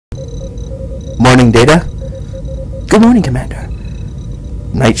morning, Data. Good morning, Commander.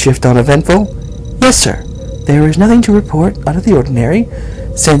 Night shift uneventful? Yes, sir. There is nothing to report out of the ordinary.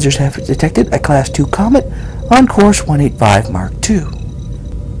 Sensors have detected a Class 2 comet on course 185 Mark II.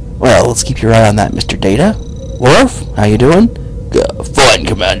 Well, let's keep your eye on that, Mr. Data. Worf, how you doing? Fine,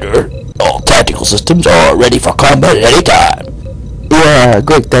 Commander. All tactical systems are ready for combat at any time. Yeah,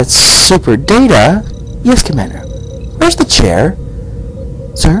 great. That's Super Data. Yes, Commander. Where's the chair?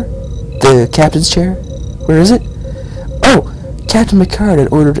 Sir? The captain's chair? Where is it? Oh, Captain PICARD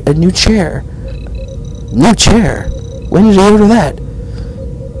had ordered a new chair. New chair? When did he order that?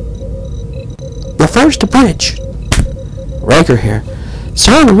 The first to bridge. Riker here.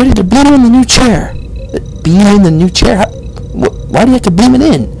 Sir, we're ready to beam in the new chair. Beam in the new chair? Why do you have to beam it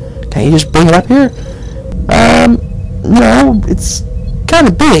in? Can't you just bring it up here? No, it's kind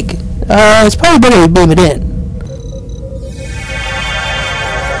of big. It's probably better we beam it in.